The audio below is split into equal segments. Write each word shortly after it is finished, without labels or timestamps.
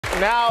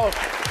Now,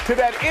 to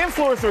that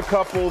influencer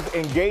couple's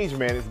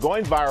engagement is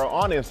going viral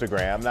on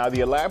Instagram. Now,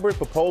 the elaborate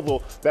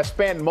proposal that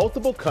spanned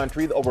multiple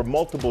countries over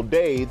multiple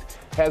days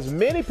has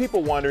many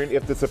people wondering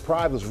if the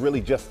surprise was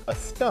really just a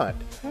stunt.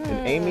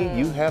 And Amy,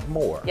 you have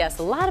more. Yes,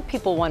 a lot of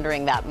people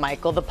wondering that,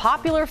 Michael. The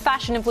popular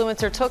fashion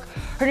influencer took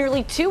her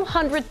nearly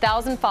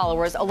 200,000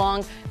 followers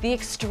along the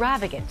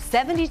extravagant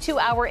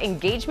 72-hour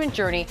engagement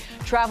journey,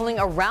 traveling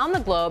around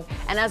the globe.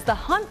 And as the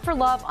hunt for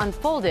love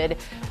unfolded,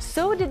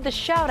 so did the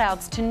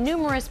shout-outs to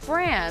numerous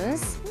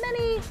brands,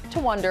 many to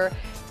wonder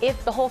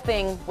if the whole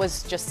thing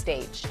was just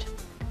staged.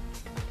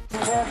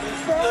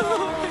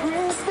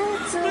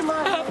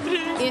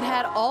 It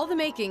had all the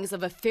makings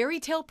of a fairy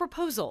tale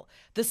proposal: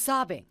 the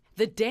sobbing,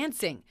 the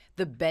dancing,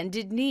 the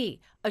bended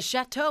knee, a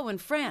chateau in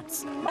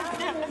France.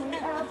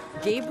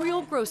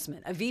 Gabriel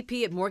Grossman, a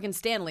VP at Morgan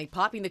Stanley,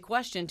 popping the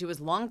question to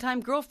his longtime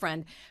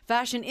girlfriend,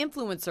 fashion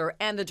influencer,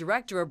 and the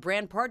director of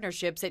brand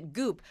partnerships at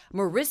Goop,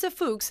 Marissa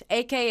Fuchs,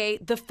 aka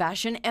the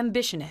Fashion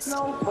Ambitionist.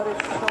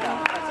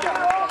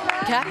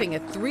 Capping a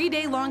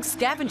 3-day-long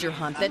scavenger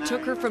hunt that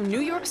took her from New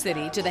York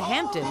City to the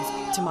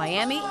Hamptons to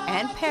Miami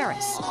and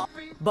Paris.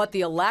 But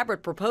the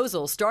elaborate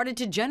proposal started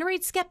to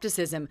generate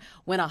skepticism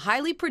when a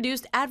highly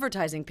produced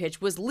advertising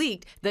pitch was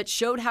leaked that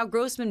showed how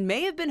Grossman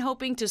may have been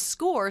hoping to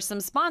score some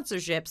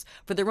sponsorships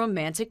for the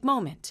romantic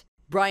moment.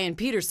 Brian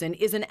Peterson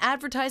is an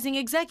advertising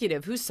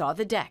executive who saw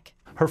the deck.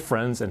 Her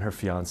friends and her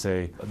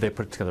fiance, they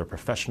put together a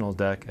professional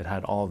deck. It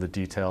had all the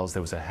details.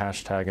 There was a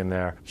hashtag in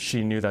there.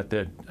 She knew that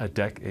a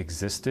deck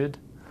existed.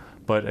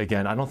 But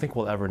again, I don't think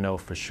we'll ever know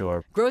for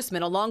sure.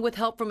 Grossman, along with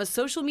help from a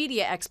social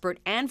media expert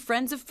and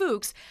friends of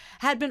Fuchs,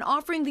 had been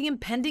offering the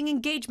impending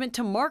engagement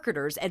to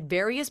marketers at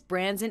various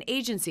brands and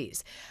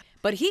agencies.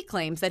 But he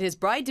claims that his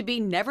bride-to-be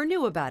never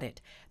knew about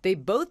it. They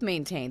both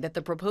maintain that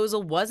the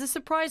proposal was a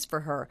surprise for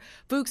her.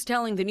 Fuchs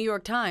telling the New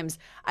York Times,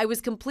 "I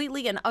was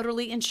completely and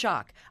utterly in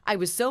shock. I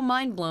was so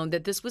mind-blown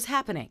that this was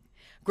happening."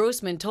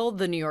 Grossman told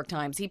the New York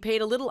Times he paid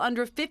a little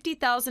under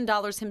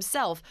 $50,000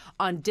 himself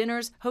on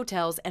dinners,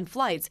 hotels, and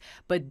flights,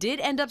 but did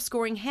end up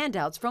scoring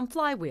handouts from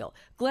Flywheel,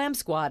 Glam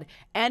Squad,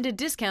 and a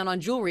discount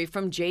on jewelry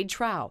from Jade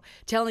Trow,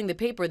 telling the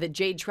paper that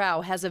Jade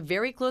Trow has a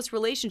very close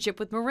relationship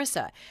with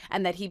Marissa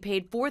and that he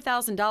paid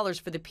 $4,000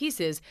 for the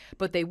pieces,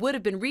 but they would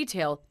have been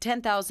retail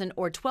 $10,000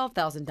 or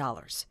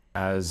 $12,000.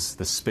 As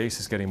the space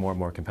is getting more and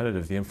more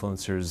competitive, the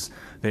influencers,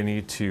 they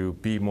need to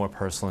be more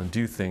personal and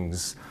do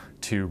things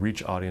to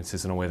reach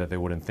audiences in a way that they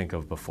wouldn't think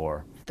of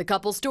before. The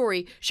couple's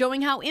story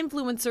showing how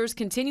influencers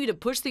continue to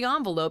push the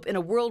envelope in a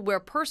world where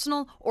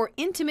personal or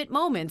intimate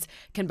moments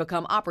can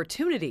become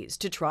opportunities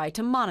to try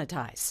to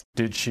monetize.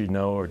 Did she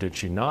know or did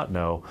she not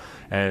know?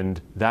 And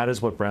that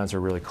is what brands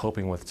are really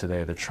coping with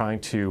today. They're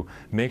trying to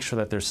make sure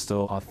that they're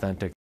still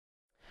authentic.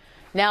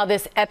 Now,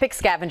 this epic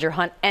scavenger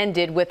hunt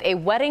ended with a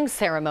wedding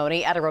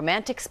ceremony at a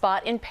romantic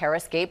spot in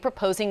Paris. Gabe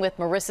proposing with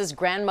Marissa's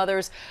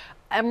grandmother's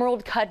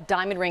emerald-cut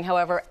diamond ring.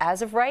 However,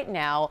 as of right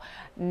now,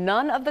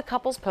 none of the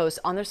couple's posts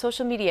on their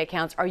social media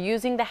accounts are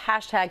using the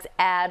hashtags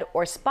ad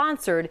or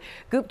sponsored.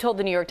 Goop told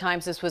the New York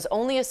Times this was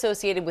only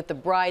associated with the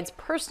bride's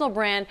personal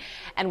brand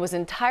and was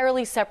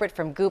entirely separate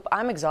from Goop.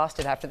 I'm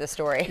exhausted after this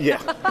story.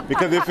 Yeah,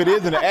 because if it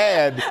is an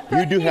ad,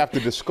 you do have to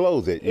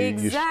disclose it.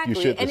 Exactly.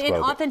 You should disclose and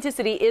it.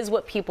 Authenticity is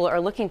what people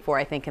are looking for,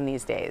 I think, in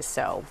these days.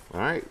 So,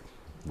 all right.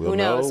 Who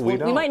knows? We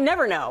might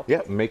never know.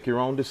 Yeah, make your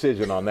own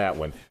decision on that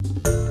one.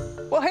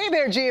 Well, hey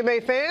there,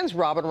 GMA fans.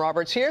 Robin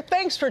Roberts here.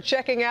 Thanks for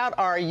checking out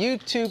our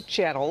YouTube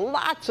channel.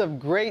 Lots of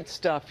great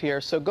stuff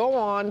here. So go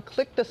on,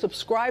 click the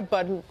subscribe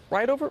button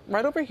right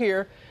over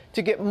here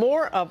to get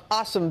more of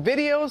awesome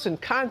videos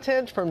and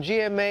content from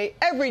GMA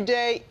every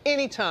day,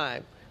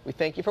 anytime. We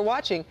thank you for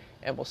watching,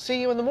 and we'll see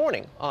you in the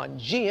morning on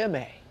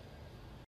GMA.